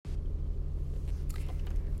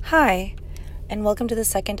Hi, and welcome to the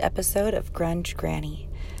second episode of Grunge Granny.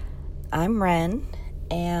 I'm Ren,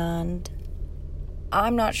 and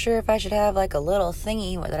I'm not sure if I should have like a little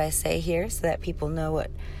thingy that I say here so that people know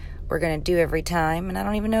what we're going to do every time, and I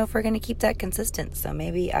don't even know if we're going to keep that consistent, so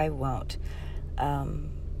maybe I won't.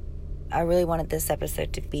 I really wanted this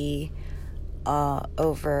episode to be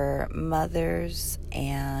over mothers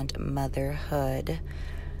and motherhood.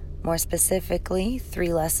 More specifically,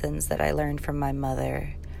 3 lessons that I learned from my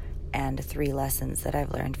mother and 3 lessons that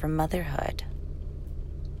I've learned from motherhood.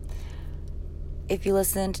 If you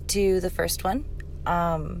listened to the first one,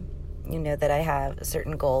 you know that I have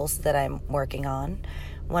certain goals that I'm working on.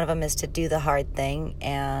 One of them is to do the hard thing,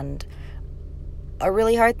 and a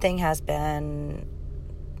really hard thing has been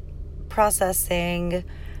processing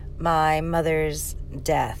my mother's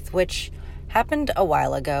death, which happened a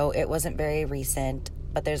while ago. It wasn't very recent,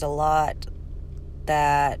 but there's a lot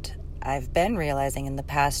that I've been realizing in the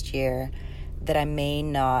past year that I may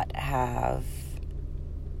not have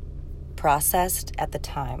processed at the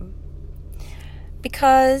time.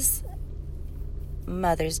 Because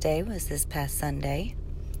Mother's Day was this past Sunday,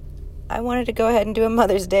 I wanted to go ahead and do a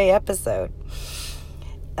Mother's Day episode.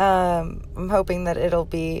 I'm hoping that it'll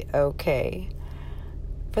be okay.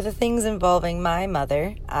 For the things involving my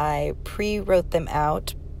mother, I pre-wrote them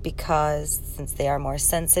out because since they are more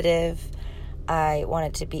sensitive, I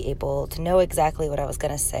wanted to be able to know exactly what I was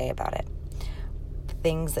going to say about it.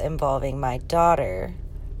 Things involving my daughter,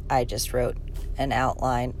 I just wrote an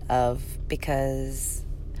outline of, because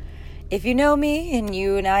if you know me and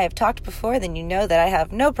you and I have talked before, then you know that I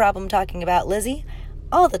have no problem talking about Lizzie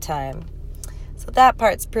all the time. So that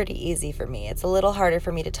part's pretty easy for me. It's a little harder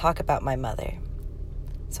for me to talk about my mother.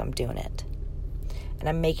 So I'm doing it. And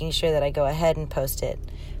I'm making sure that I go ahead and post it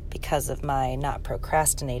because of my not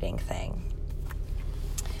procrastinating thing.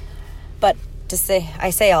 But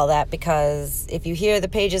I say all that because if you hear the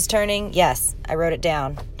pages turning, yes, I wrote it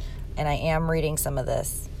down. And I am reading some of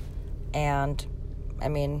this. And, I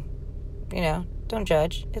mean, don't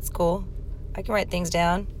judge. It's cool. I can write things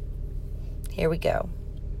down. Here we go.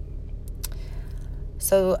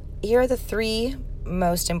 So here are the 3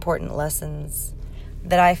 most important lessons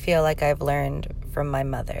that I feel like I've learned from my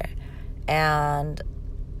mother. And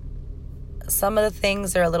some of the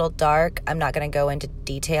things are a little dark. I'm not going to go into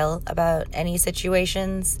detail about any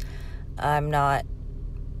situations. I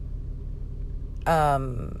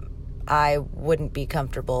wouldn't be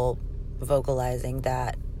comfortable vocalizing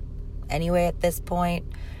that anyway at this point.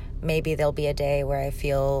 Maybe there'll be a day where I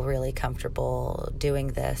feel really comfortable doing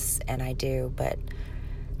this, and I do, but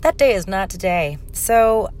that day is not today.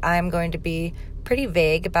 So I'm going to be pretty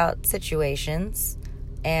vague about situations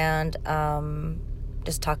and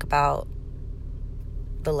just talk about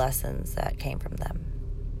the lessons that came from them.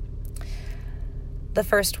 The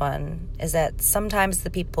first one is that sometimes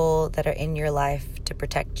the people that are in your life to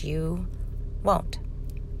protect you won't.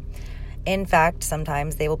 In fact,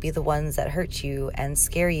 sometimes they will be the ones that hurt you and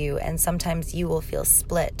scare you, and sometimes you will feel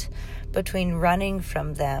split between running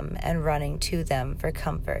from them and running to them for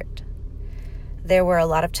comfort. There were a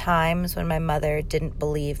lot of times when my mother didn't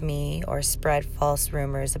believe me or spread false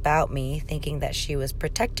rumors about me, thinking that she was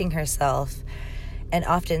protecting herself, and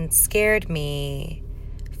often scared me,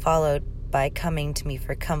 followed by coming to me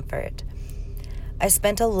for comfort. I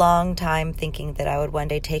spent a long time thinking that I would one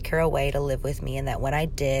day take her away to live with me, and that when I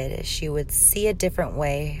did, she would see a different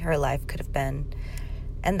way her life could have been,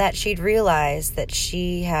 and that she'd realize what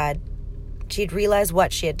she had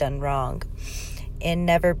done wrong in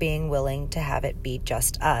never being willing to have it be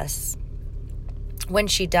just us. When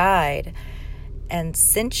she died, and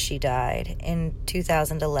since she died in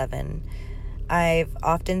 2011, I've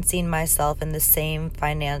often seen myself in the same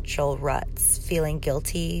financial ruts, feeling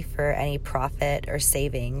guilty for any profit or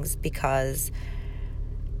savings because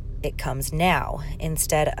it comes now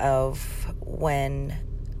instead of when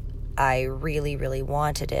I really, really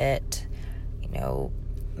wanted it,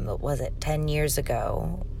 what was it, 10 years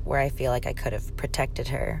ago, where I feel like I could have protected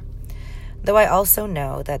her. Though I also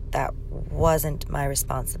know that that wasn't my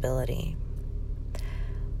responsibility.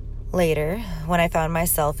 Later, when I found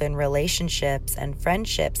myself in relationships and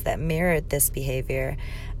friendships that mirrored this behavior,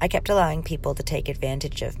 I kept allowing people to take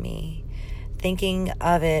advantage of me, thinking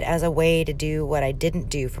of it as a way to do what I didn't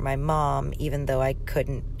do for my mom, even though I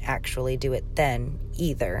couldn't actually do it then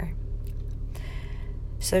either.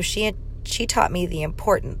 So she taught me the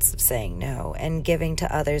importance of saying no and giving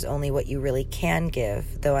to others only what you really can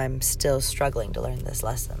give, though I'm still struggling to learn this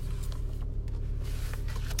lesson.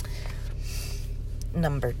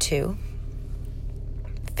 Number 2,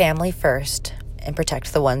 family first and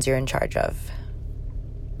protect the ones you're in charge of.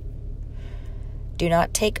 Do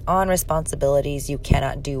not take on responsibilities you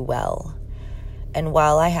cannot do well. And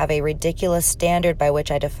while I have a ridiculous standard by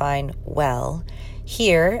which I define well,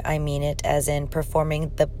 here I mean it as in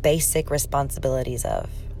performing the basic responsibilities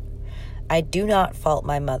of. I do not fault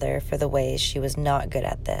my mother for the ways she was not good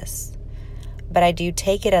at this, but I do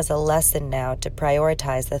take it as a lesson now to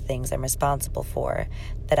prioritize the things I'm responsible for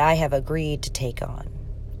that I have agreed to take on.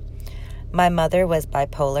 My mother was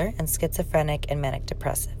bipolar and schizophrenic and manic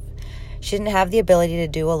depressive. She didn't have the ability to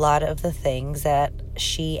do a lot of the things that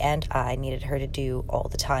she and I needed her to do all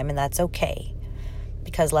the time, and that's okay,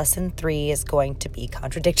 because lesson 3 is going to be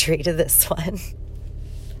contradictory to this one.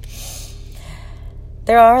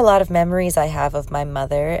 There are a lot of memories I have of my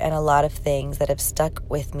mother and a lot of things that have stuck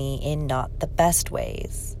with me in not the best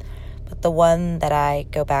ways. But the one that I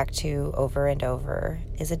go back to over and over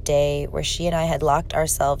is a day where she and I had locked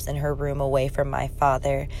ourselves in her room away from my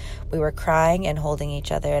father. We were crying and holding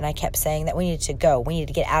each other, and I kept saying that we needed to go. We needed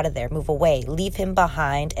to get out of there, move away, leave him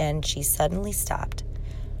behind. And she suddenly stopped,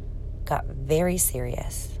 got very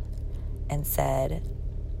serious, and said,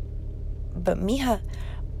 "But Mija,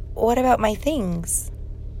 what about my things?"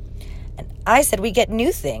 And I said we get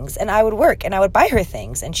new things, and I would work, and I would buy her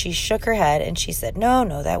things. And she shook her head, and she said,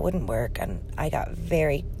 no, that wouldn't work. And I got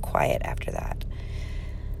very quiet after that.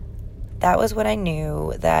 That was when I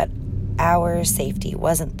knew that our safety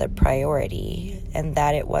wasn't the priority, and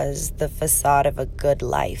that it was the facade of a good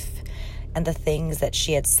life, and the things that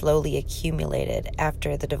she had slowly accumulated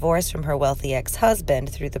after the divorce from her wealthy ex-husband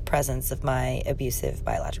through the presence of my abusive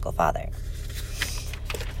biological father.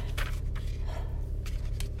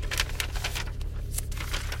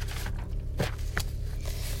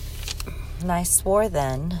 And I swore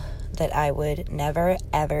then that I would never,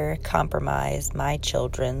 ever compromise my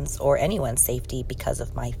children's or anyone's safety because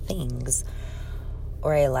of my things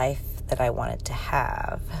or a life that I wanted to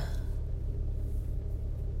have.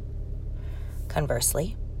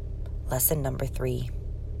 Conversely, lesson number 3.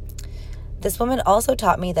 This woman also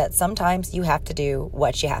taught me that sometimes you have to do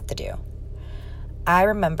what you have to do. I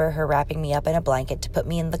remember her wrapping me up in a blanket to put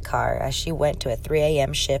me in the car as she went to a 3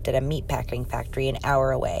 a.m. shift at a meatpacking factory an hour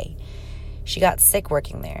away. She got sick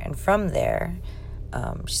working there, and from there,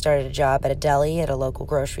 she started a job at a deli at a local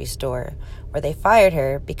grocery store where they fired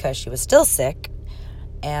her because she was still sick,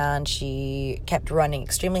 and she kept running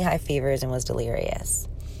extremely high fevers and was delirious.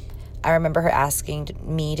 I remember her asking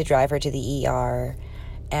me to drive her to the ER,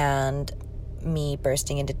 and me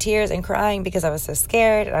bursting into tears and crying because I was so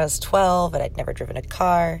scared, and I was 12, and I'd never driven a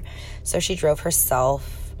car, so she drove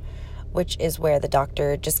herself, which is where the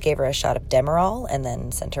doctor just gave her a shot of Demerol and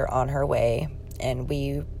then sent her on her way, and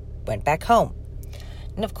we went back home.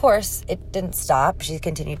 And of course, it didn't stop. She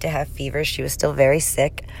continued to have fever. She was still very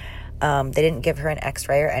sick. They didn't give her an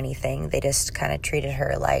x-ray or anything. They just kind of treated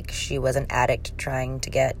her like she was an addict trying to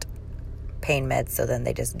get pain meds, so then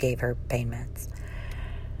they just gave her pain meds.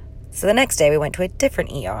 So the next day, we went to a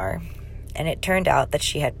different ER, and it turned out that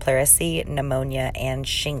she had pleurisy, pneumonia, and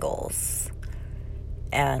shingles.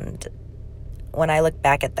 And when I look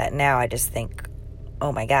back at that now, I just think,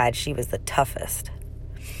 oh my God, she was the toughest.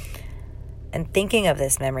 And thinking of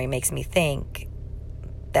this memory makes me think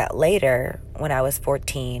that later, when I was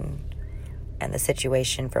 14 and the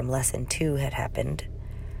situation from lesson 2 had happened,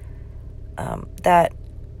 that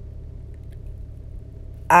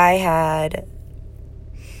I had,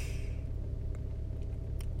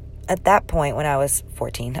 at that point when I was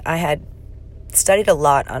 14, I had studied a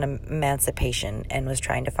lot on emancipation and was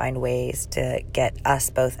trying to find ways to get us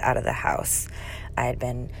both out of the house. I had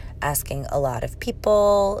been asking a lot of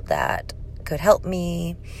people that could help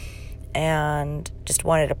me and just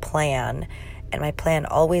wanted a plan. And my plan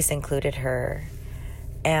always included her.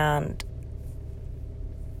 And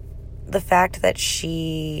the fact that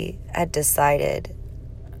she had decided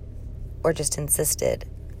or just insisted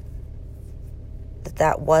that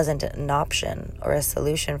that wasn't an option or a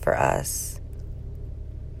solution for us,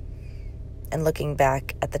 and looking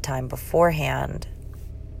back at the time beforehand,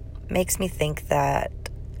 makes me think that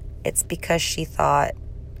it's because she thought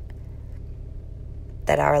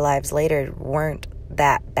that our lives later weren't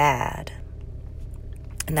that bad,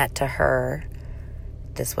 and that to her,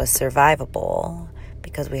 this was survivable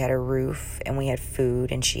because we had a roof and we had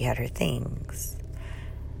food and she had her things.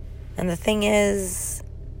 And the thing is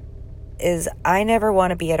I never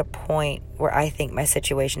want to be at a point where I think my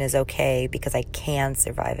situation is okay because I can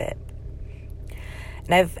survive it.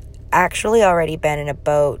 And I've actually already been in a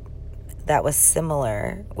boat that was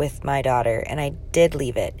similar with my daughter, and I did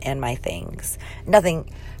leave it and my things.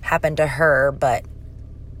 Nothing happened to her, but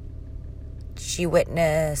she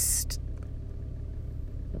witnessed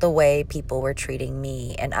the way people were treating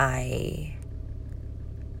me, and I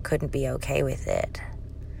couldn't be okay with it.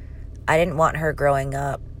 I didn't want her growing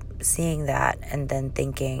up seeing that and then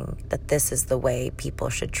thinking that this is the way people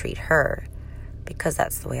should treat her, because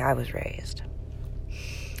that's the way I was raised.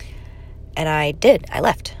 And I did. I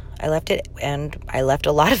left it, and I left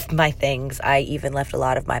a lot of my things. I even left a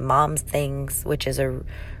lot of my mom's things, which is a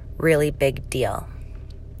really big deal.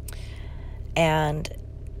 And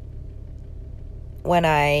when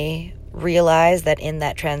I realized that in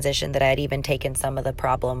that transition that I had even taken some of the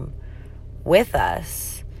problem with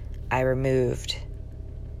us, I removed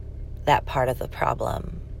that part of the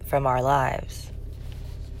problem from our lives.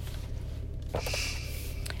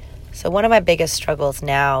 So one of my biggest struggles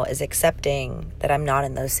now is accepting that I'm not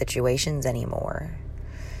in those situations anymore.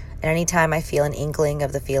 And anytime I feel an inkling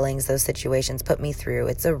of the feelings those situations put me through,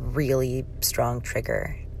 it's a really strong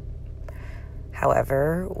trigger.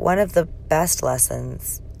 However, one of the best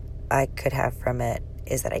lessons I could have from it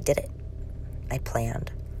is that I did it. I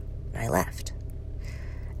planned and I left.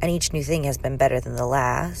 And each new thing has been better than the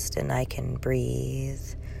last, and I can breathe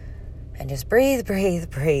and just breathe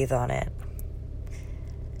on it.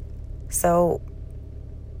 So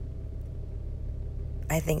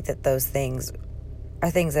I think that those things are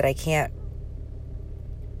things that I can't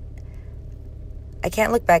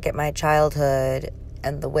look back at my childhood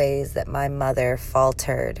and the ways that my mother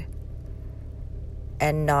faltered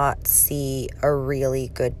and not see a really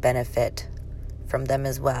good benefit from them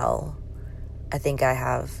as well. I think I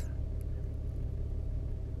have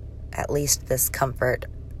at least this comfort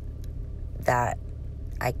that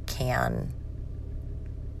I can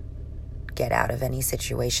get out of any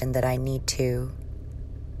situation that I need to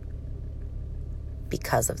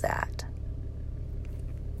because of that.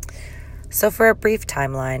 So for a brief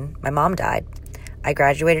timeline, my mom died. I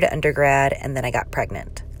graduated undergrad, and then I got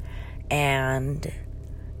pregnant. And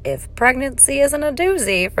if pregnancy isn't a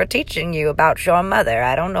doozy for teaching you about your mother,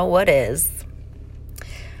 I don't know what is.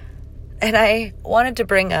 And I wanted to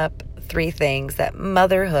bring up 3 things that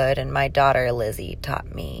motherhood and my daughter Lizzie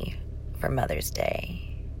taught me for Mother's Day.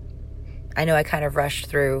 I know I kind of rushed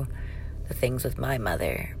through the things with my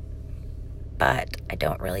mother, but I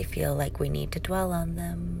don't really feel like we need to dwell on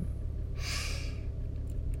them.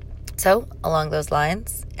 So, along those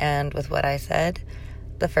lines, and with what I said,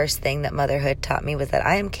 the first thing that motherhood taught me was that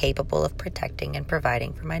I am capable of protecting and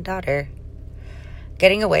providing for my daughter.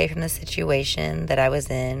 Getting away from the situation that I was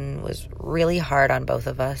in was really hard on both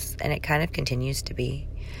of us, and it kind of continues to be.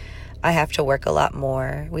 I have to work a lot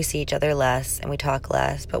more. We see each other less, and we talk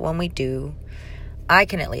less, but when we do, I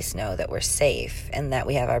can at least know that we're safe and that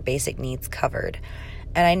we have our basic needs covered.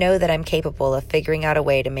 And I know that I'm capable of figuring out a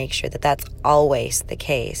way to make sure that that's always the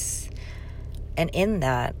case. And in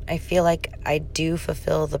that, I feel like I do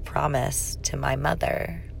fulfill the promise to my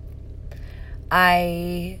mother.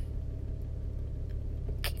 I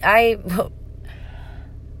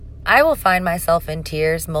will find myself in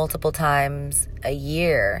tears multiple times a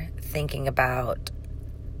year thinking about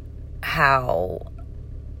how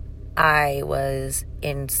I was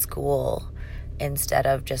in school instead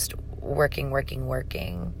of just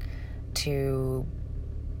working to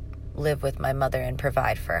live with my mother and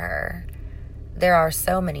provide for her. There are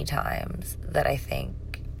so many times that I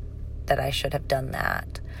think that I should have done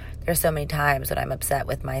that. There's so many times that I'm upset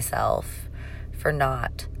with myself for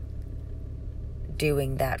not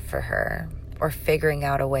doing that for her or figuring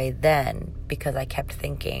out a way then, because I kept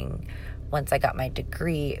thinking once I got my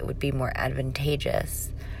degree it would be more advantageous.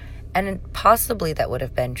 And possibly that would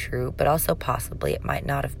have been true, but also possibly it might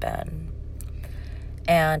not have been.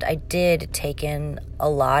 And I did take in a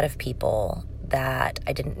lot of people that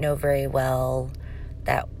I didn't know very well,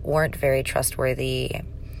 that weren't very trustworthy,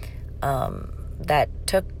 that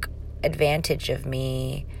took advantage of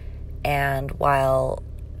me. And while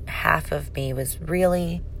half of me was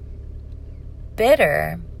really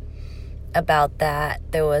bitter about that,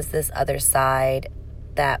 there was this other side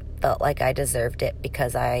that felt like I deserved it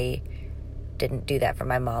because I didn't do that for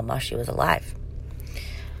my mom while she was alive.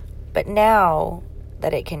 But now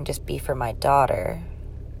that it can just be for my daughter,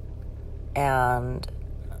 and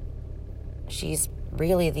she's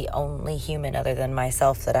really the only human other than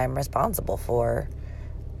myself that I'm responsible for.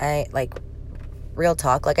 Real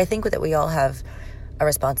talk, I think that we all have a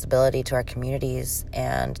responsibility to our communities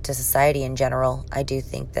and to society in general. I do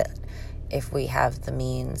think that if we have the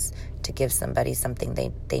means to give somebody something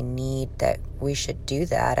they need, that we should do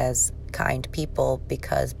that as kind people,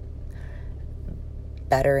 because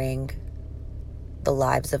bettering the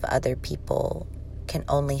lives of other people can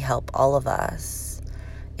only help all of us.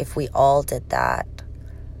 If we all did that,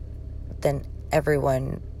 then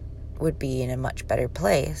everyone would be in a much better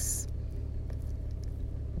place.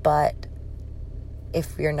 But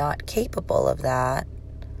if you're not capable of that,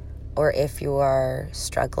 or if you are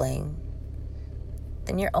struggling,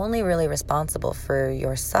 then you're only really responsible for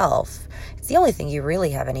yourself. It's the only thing you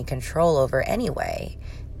really have any control over anyway,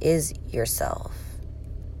 is yourself.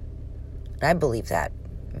 And I believe that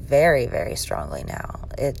very, very strongly now.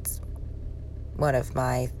 It's one of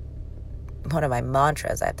my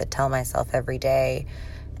mantras I have to tell myself every day,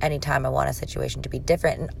 anytime I want a situation to be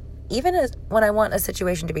different. And even when I want a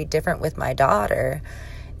situation to be different with my daughter,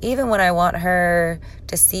 even when I want her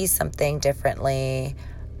to see something differently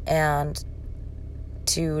and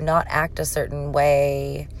to not act a certain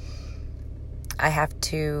way, I have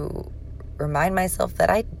to remind myself that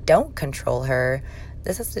I don't control her.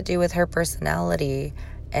 This has to do with her personality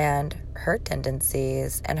and her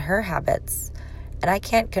tendencies and her habits. And I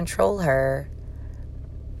can't control her.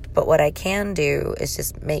 But what I can do is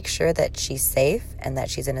just make sure that she's safe and that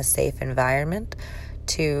she's in a safe environment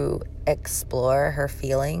to explore her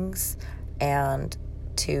feelings and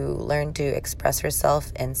to learn to express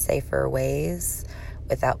herself in safer ways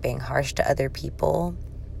without being harsh to other people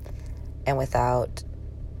and without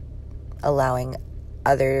allowing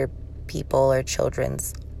other people or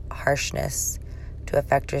children's harshness to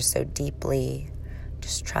affect her so deeply.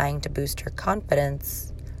 Just trying to boost her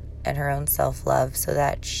confidence and her own self-love so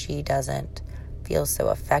that she doesn't feel so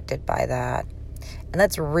affected by that. And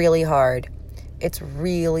that's really hard. It's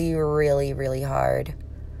really, really, really hard.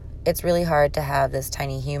 It's really hard to have this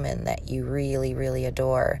tiny human that you really, really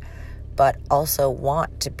adore, but also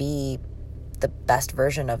want to be the best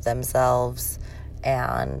version of themselves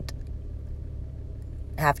and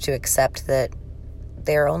have to accept that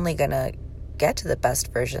they're only going to get to the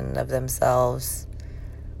best version of themselves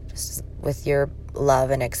just with your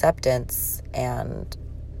love and acceptance and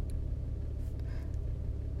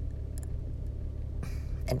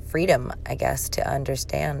freedom, I guess, to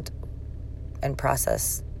understand and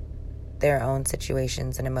process their own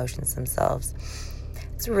situations and emotions themselves.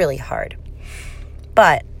 It's really hard.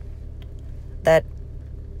 But that,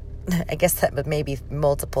 I guess that may be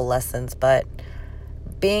multiple lessons, but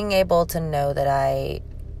being able to know that I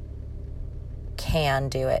can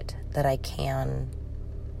do it, that I can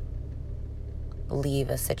leave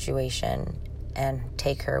a situation and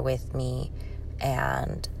take her with me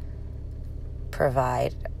and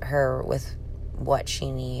provide her with what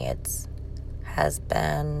she needs has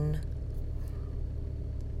been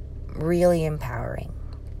really empowering.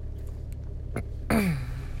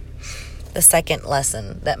 The second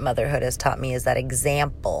lesson that motherhood has taught me is that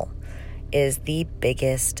example is the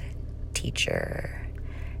biggest teacher.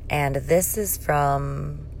 And this is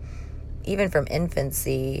even from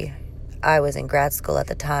infancy. I was in grad school at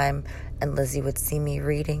the time, and Lizzie would see me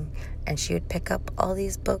reading, and she would pick up all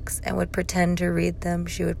these books and would pretend to read them.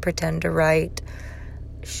 She would pretend to write.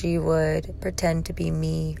 She would pretend to be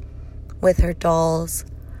me with her dolls.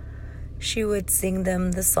 She would sing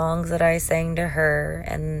them the songs that I sang to her,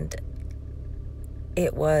 and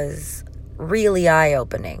it was really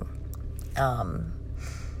eye-opening.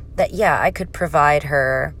 That, I could provide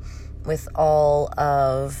her with all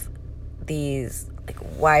of these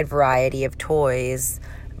wide variety of toys,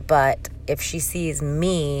 but if she sees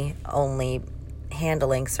me only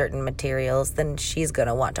handling certain materials, then she's going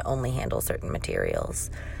to want to only handle certain materials.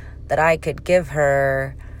 That I could give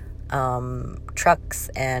her trucks,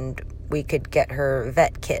 and we could get her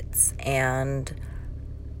vet kits and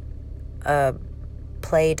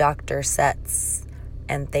play doctor sets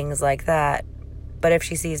and things like that. But if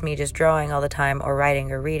she sees me just drawing all the time or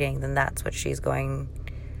writing or reading, then that's what she's going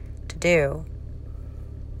to do.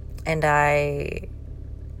 And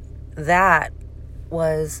that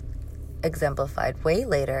was exemplified way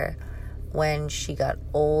later when she got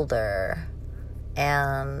older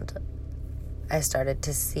and I started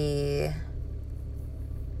to see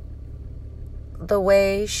the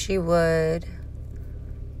way she would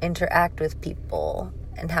interact with people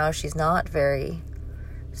and how she's not very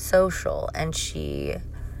social and she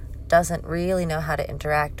doesn't really know how to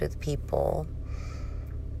interact with people.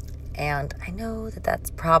 And I know that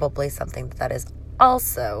that's probably something that is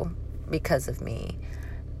also because of me,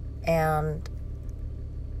 and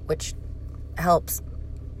which helps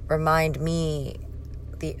remind me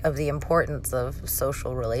of the importance of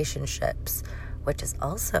social relationships, which is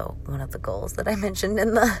also one of the goals that I mentioned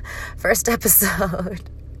in the first episode.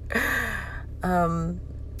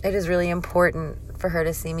 It is really important for her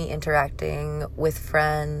to see me interacting with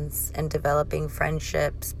friends and developing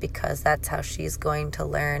friendships, because that's how she's going to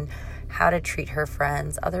learn how to treat her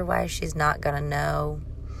friends. Otherwise, she's not going to know.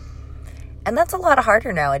 And that's a lot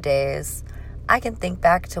harder nowadays. I can think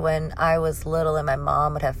back to when I was little and my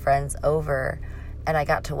mom would have friends over, and I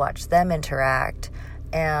got to watch them interact,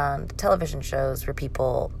 and television shows where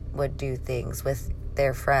people would do things with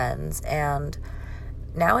their friends. And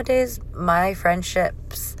nowadays, my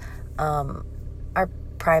friendships are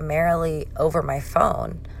primarily over my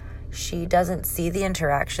phone. She doesn't see the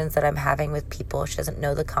interactions that I'm having with people. She doesn't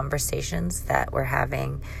know the conversations that we're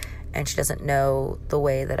having, and she doesn't know the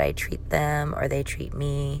way that I treat them or they treat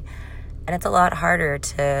me. And it's a lot harder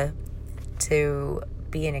to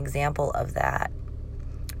be an example of that.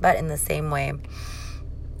 But in the same way,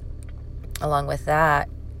 along with that,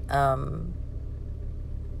 I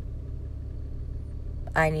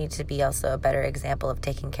need to be also a better example of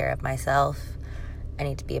taking care of myself. I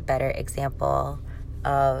need to be a better example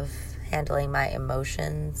of handling my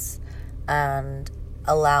emotions and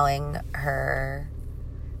allowing her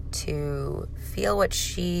to feel what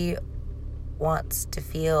she wants to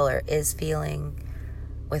feel or is feeling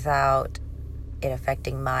without it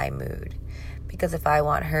affecting my mood. Because if I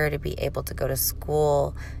want her to be able to go to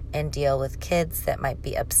school and deal with kids that might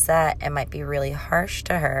be upset and might be really harsh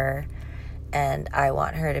to her, and I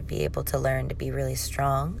want her to be able to learn to be really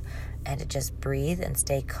strong and to just breathe and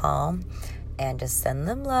stay calm and just send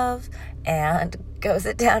them love and go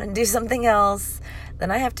sit down and do something else,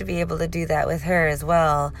 then I have to be able to do that with her as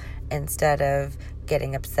well, instead of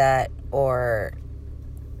getting upset or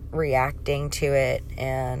reacting to it.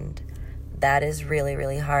 And that is really,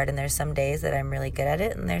 really hard. And there's some days that I'm really good at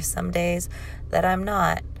it, and there's some days that I'm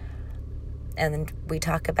not. And we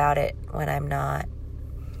talk about it when I'm not.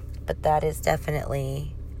 But that is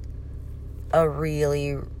definitely a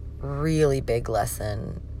really, really big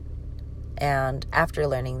lesson. And after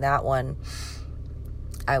learning that one,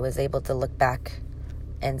 I was able to look back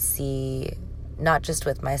and see, not just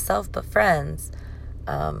with myself, but friends.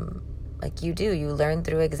 Like you do, you learn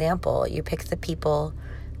through example. You pick the people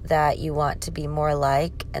that you want to be more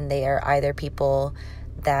like, and they are either people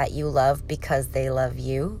that you love because they love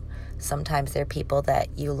you. Sometimes they're people that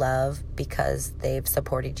you love because they've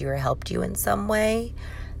supported you or helped you in some way.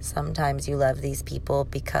 Sometimes you love these people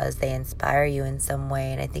because they inspire you in some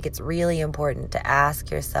way. And I think it's really important to ask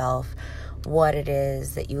yourself what it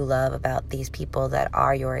is that you love about these people that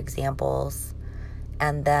are your examples,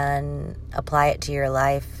 and then apply it to your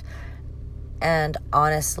life. And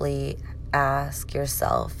honestly ask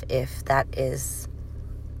yourself if that is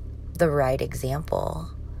the right example,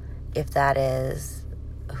 if that is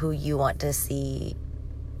who you want to see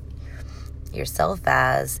yourself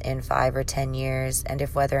as in 5 or 10 years, and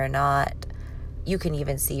if whether or not you can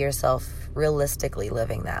even see yourself realistically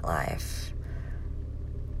living that life.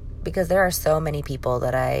 Because there are so many people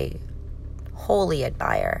that I wholly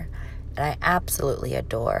admire and I absolutely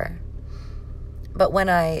adore. But when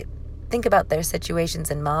I think about their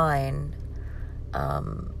situations and mine,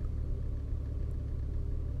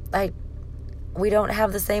 we don't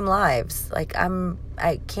have the same lives. Like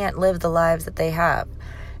I can't live the lives that they have,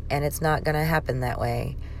 and it's not going to happen that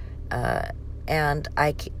way. And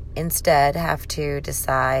I instead have to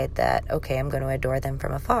decide that, okay, I'm going to adore them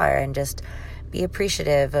from afar and just be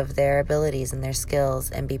appreciative of their abilities and their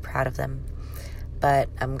skills and be proud of them. But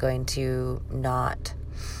I'm going to not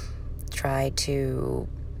try to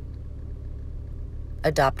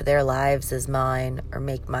adopt their lives as mine or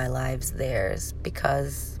make my lives theirs,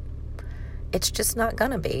 because it's just not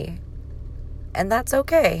gonna be. And that's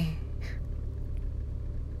okay.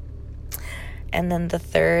 And then the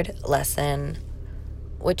third lesson,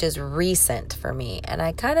 which is recent for me, and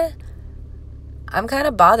I'm kind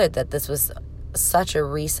of bothered that this was such a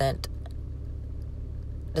recent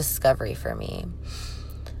discovery for me,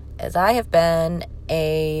 as I have been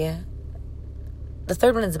the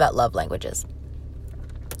third one is about love languages.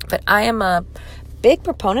 But I am a big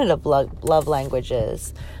proponent of love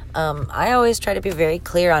languages. I always try to be very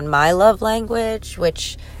clear on my love language,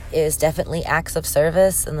 which is definitely acts of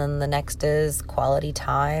service, and then the next is quality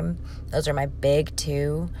time. Those are my big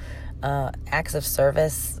two. Acts of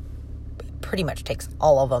service pretty much takes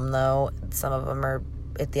all of them, though. Some of them are,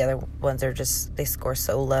 the other ones are just, they score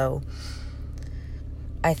so low.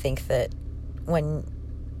 I think that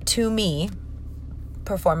to me,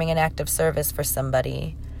 performing an act of service for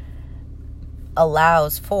somebody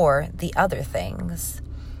allows for the other things.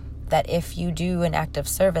 That if you do an act of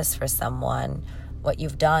service for someone, what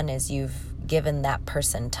you've done is you've given that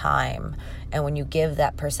person time. And when you give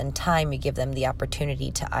that person time, you give them the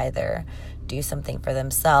opportunity to either do something for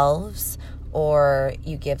themselves, or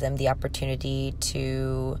you give them the opportunity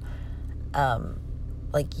to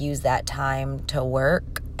use that time to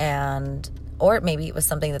work, or maybe it was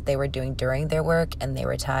something that they were doing during their work and they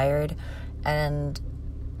were tired, and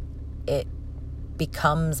it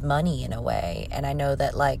becomes money in a way. And I know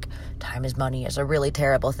that, like, time is money is a really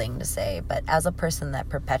terrible thing to say, but as a person that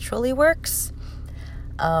perpetually works,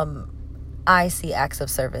 I see acts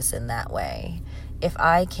of service in that way. If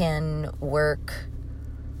I can work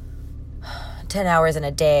 10 hours in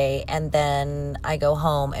a day and then I go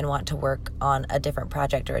home and want to work on a different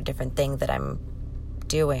project or a different thing that I'm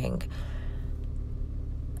doing,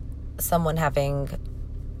 someone having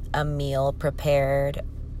a meal prepared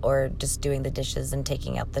or just doing the dishes and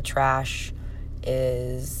taking out the trash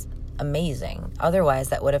is amazing. Otherwise,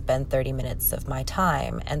 that would have been 30 minutes of my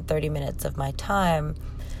time, and 30 minutes of my time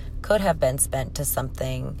could have been spent to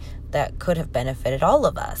something that could have benefited all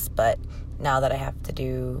of us. But now that I have to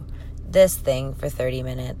do this thing for 30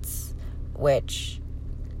 minutes, which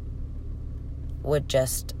would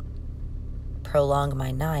just prolong my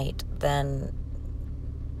night, then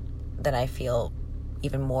I feel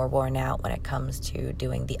even more worn out when it comes to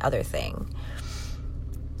doing the other thing.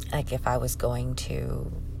 Like if I was going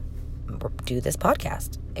to do this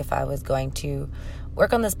podcast, if I was going to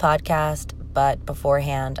work on this podcast, but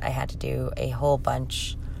beforehand I had to do a whole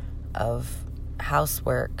bunch of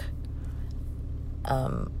housework,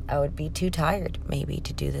 I would be too tired maybe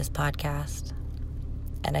to do this podcast.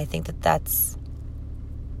 And I think that's,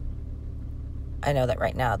 I know that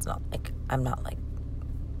right now it's not like, I'm not like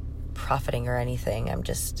profiting or anything.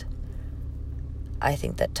 I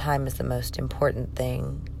think that time is the most important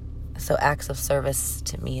thing. So acts of service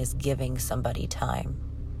to me is giving somebody time,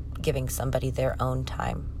 giving somebody their own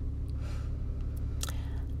time.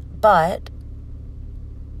 But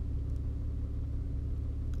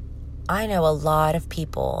I know a lot of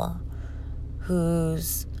people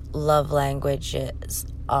whose love languages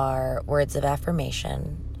are words of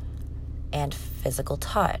affirmation and physical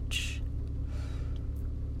touch.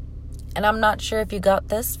 And I'm not sure if you got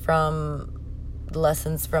this from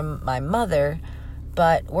lessons from my mother,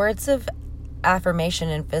 but words of affirmation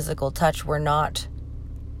and physical touch were not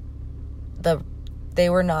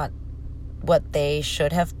what they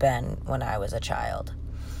should have been when I was a child.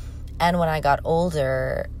 And when I got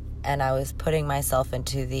older and I was putting myself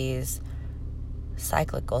into these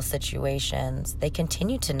cyclical situations, they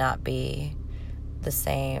continue to not be the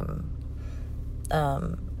same.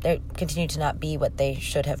 They continue to not be what they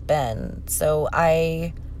should have been. So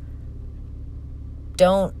I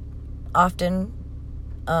don't often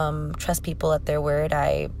trust people at their word.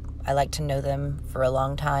 I like to know them for a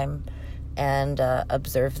long time and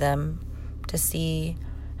observe them to see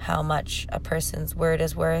how much a person's word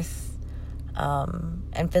is worth.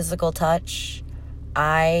 And physical touch,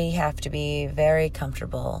 I have to be very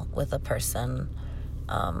comfortable with a person,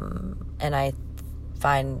 and I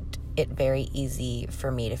find it very easy for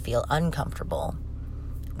me to feel uncomfortable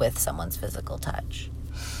with someone's physical touch.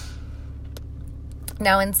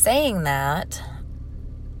 Now, in saying that,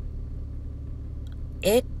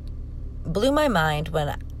 it blew my mind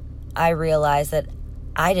when I realized that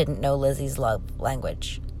I didn't know Lizzie's love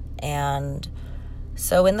language. And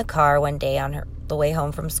so in the car one day on the way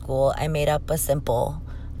home from school, I made up a simple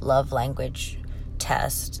love language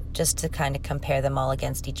test just to kind of compare them all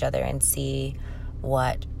against each other and see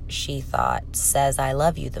what she thought says I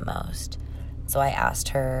love you the most. So I asked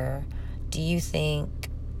her, do you think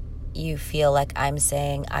you feel like I'm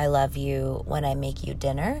saying I love you when I make you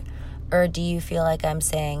dinner? Or do you feel like I'm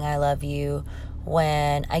saying I love you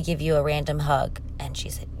when I give you a random hug? And she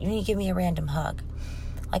said, you need to give me a random hug.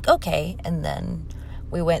 Like, okay. And then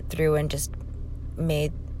we went through and just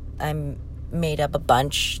made up a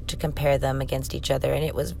bunch to compare them against each other. And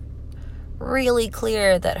it was really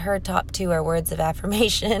clear that her top two are words of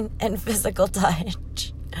affirmation and physical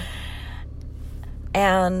touch.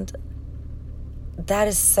 And that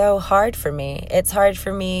is so hard for me. It's hard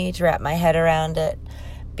for me to wrap my head around it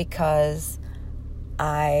because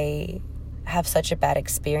I have such a bad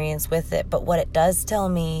experience with it. But what it does tell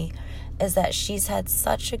me is that she's had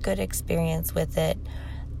such a good experience with it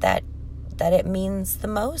that it means the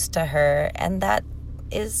most to her. And that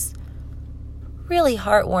is really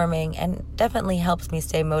heartwarming and definitely helps me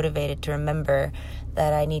stay motivated to remember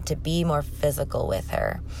that I need to be more physical with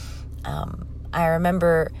her. I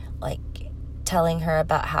remember telling her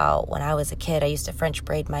about how when I was a kid I used to French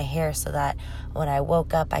braid my hair so that when I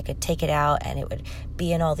woke up I could take it out and it would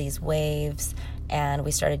be in all these waves, and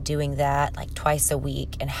we started doing that twice a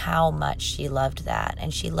week, and how much she loved that.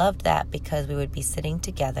 And she loved that because we would be sitting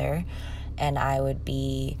together and I would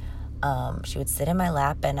be she would sit in my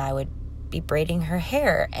lap and I would be braiding her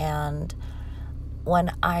hair. And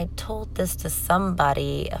when I told this to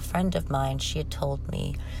somebody, a friend of mine, she had told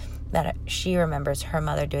me that she remembers her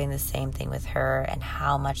mother doing the same thing with her, and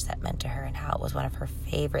how much that meant to her, and how it was one of her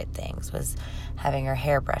favorite things was having her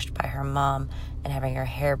hair brushed by her mom and having her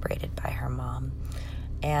hair braided by her mom.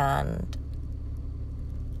 And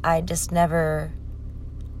I just never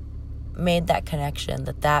made that connection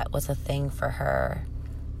that was a thing for her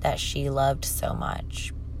that she loved so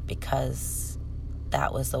much, because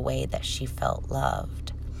that was the way that she felt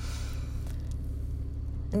loved.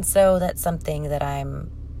 And so that's something that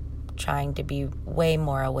I'm trying to be way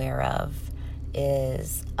more aware of,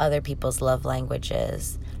 is other people's love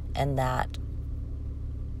languages. And that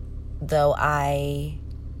though I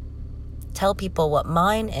tell people what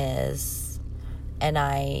mine is, and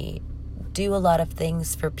I do a lot of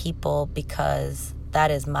things for people because that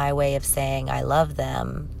is my way of saying I love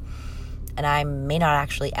them, and I may not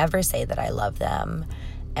actually ever say that I love them,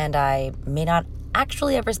 and I may not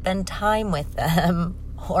actually ever spend time with them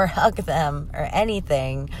or hug them or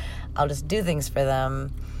anything. I'll just do things for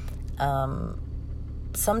them.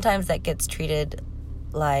 Sometimes that gets treated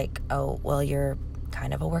like, oh, well, you're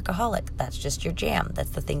kind of a workaholic. That's just your jam.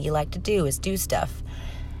 That's the thing you like to do, is do stuff.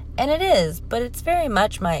 And it is, but it's very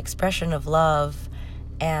much my expression of love.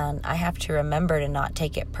 And I have to remember to not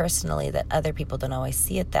take it personally that other people don't always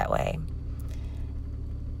see it that way.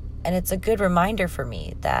 And it's a good reminder for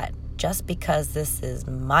me that just because this is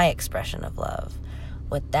my expression of love,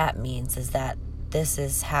 what that means is that this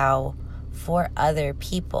is how, for other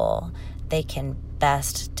people, they can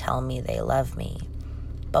best tell me they love me.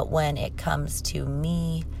 But when it comes to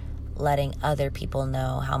me letting other people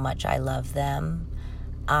know how much I love them,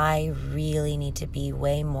 I really need to be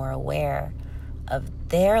way more aware of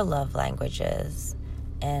their love languages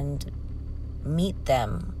and meet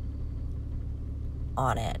them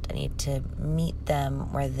on it. I need to meet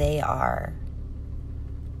them where they are,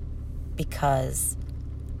 because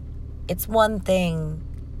it's one thing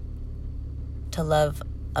to love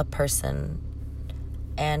a person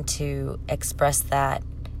and to express that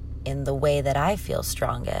in the way that I feel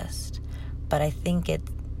strongest, but I think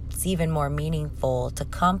it's even more meaningful to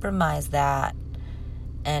compromise that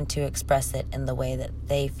and to express it in the way that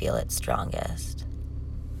they feel it's strongest.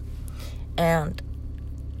 And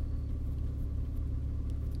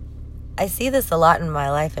I see this a lot in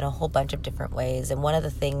my life in a whole bunch of different ways. And one of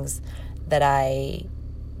the things that I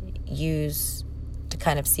use to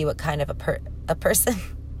kind of see what kind of a person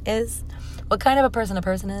is, what kind of a person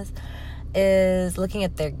is looking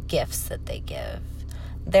at their gifts that they give.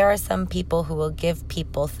 There are some people who will give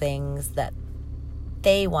people things that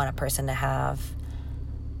they want a person to have.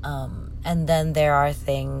 And then there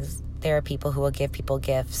are people who will give people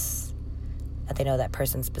gifts that they know that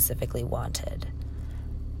person specifically wanted.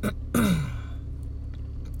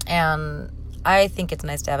 And I think it's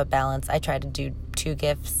nice to have a balance. I try to do 2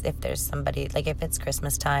 gifts if there's somebody, like if it's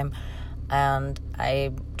Christmas time and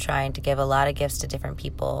I'm trying to give a lot of gifts to different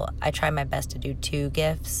people, I try my best to do 2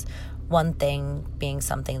 gifts. One thing being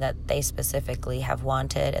something that they specifically have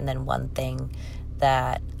wanted, and then one thing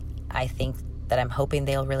that I think that I'm hoping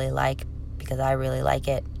they'll really like because I really like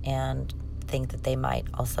it and think that they might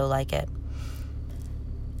also like it.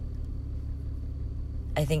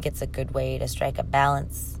 I think it's a good way to strike a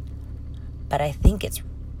balance, but I think it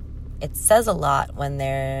says a lot when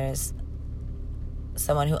there's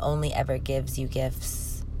someone who only ever gives you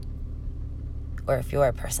gifts, or if you're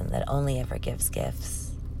a person that only ever gives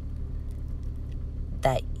gifts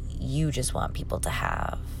that you just want people to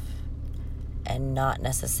have and not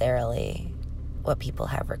necessarily what people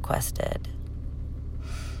have requested.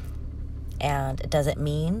 And it doesn't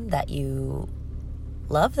mean that you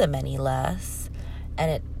love them any less, and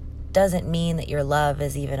it doesn't mean that your love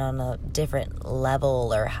is even on a different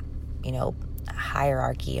level or,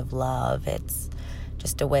 hierarchy of love. It's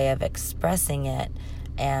just a way of expressing it.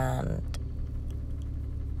 And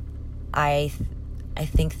I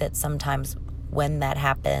think that sometimes when that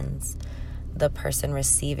happens, the person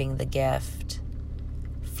receiving the gift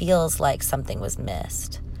feels like something was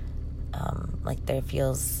missed. Like they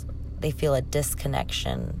feel a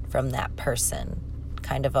disconnection from that person.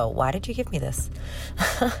 Kind of a, why did you give me this?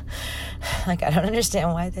 Like, I don't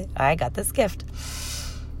understand why I got this gift.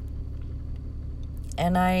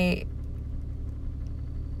 And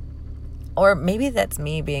or maybe that's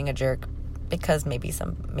me being a jerk, because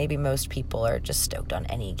maybe most people are just stoked on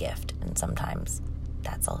any gift, and sometimes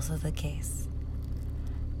that's also the case.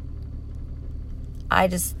 I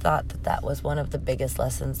just thought that was one of the biggest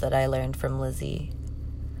lessons that I learned from Lizzie,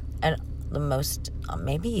 and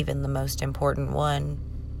maybe even the most important one.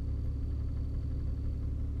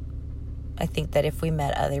 I think that if we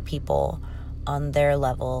met other people on their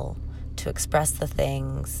level to express the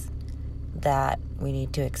things that we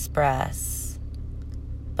need to express,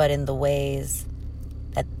 but in the ways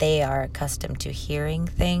that they are accustomed to hearing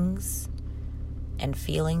things and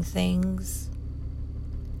feeling things,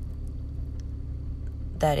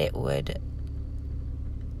 that it would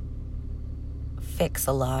fix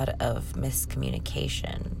a lot of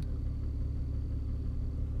miscommunication.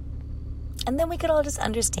 And then we could all just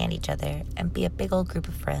understand each other and be a big old group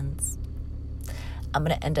of friends. I'm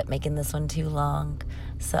going to end up making this one too long,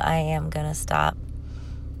 so I am going to stop.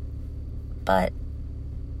 But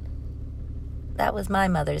that was my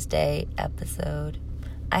Mother's Day episode.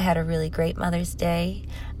 I had a really great Mother's Day.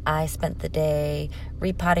 I spent the day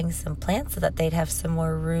repotting some plants so that they'd have some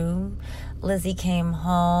more room. Lizzie came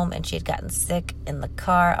home and she had gotten sick in the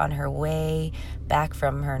car on her way back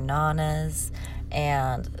from her Nana's,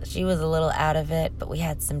 and she was a little out of it, but we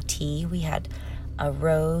had some tea. We had a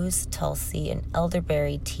rose, tulsi, and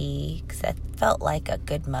elderberry tea because it felt like a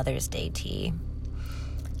good Mother's Day tea.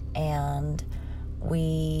 And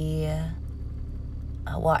we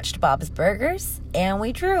watched Bob's Burgers, and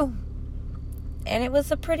we drew. And it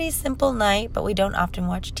was a pretty simple night, but we don't often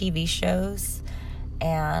watch TV shows.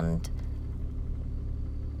 And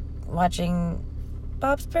watching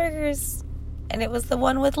Bob's Burgers, and it was the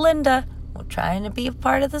one with Linda, trying to be a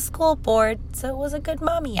part of the school board, so it was a good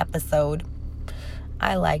mommy episode.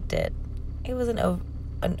 I liked it. It was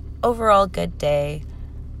an overall good day,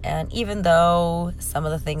 and even though some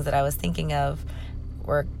of the things that I was thinking of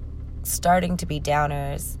were starting to be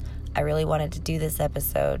downers, I really wanted to do this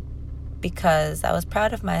episode because I was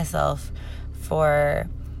proud of myself for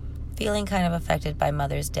feeling kind of affected by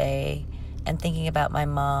Mother's Day and thinking about my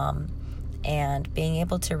mom and being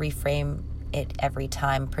able to reframe it every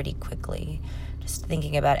time pretty quickly. Just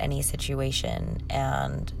thinking about any situation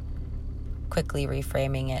and quickly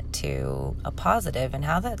reframing it to a positive and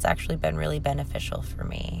how that's actually been really beneficial for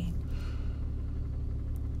me.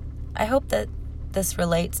 I hope that this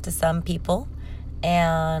relates to some people,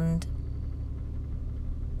 and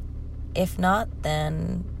if not,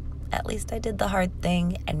 then at least I did the hard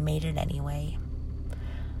thing and made it anyway.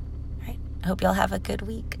 All right. I hope y'all have a good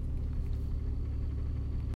week.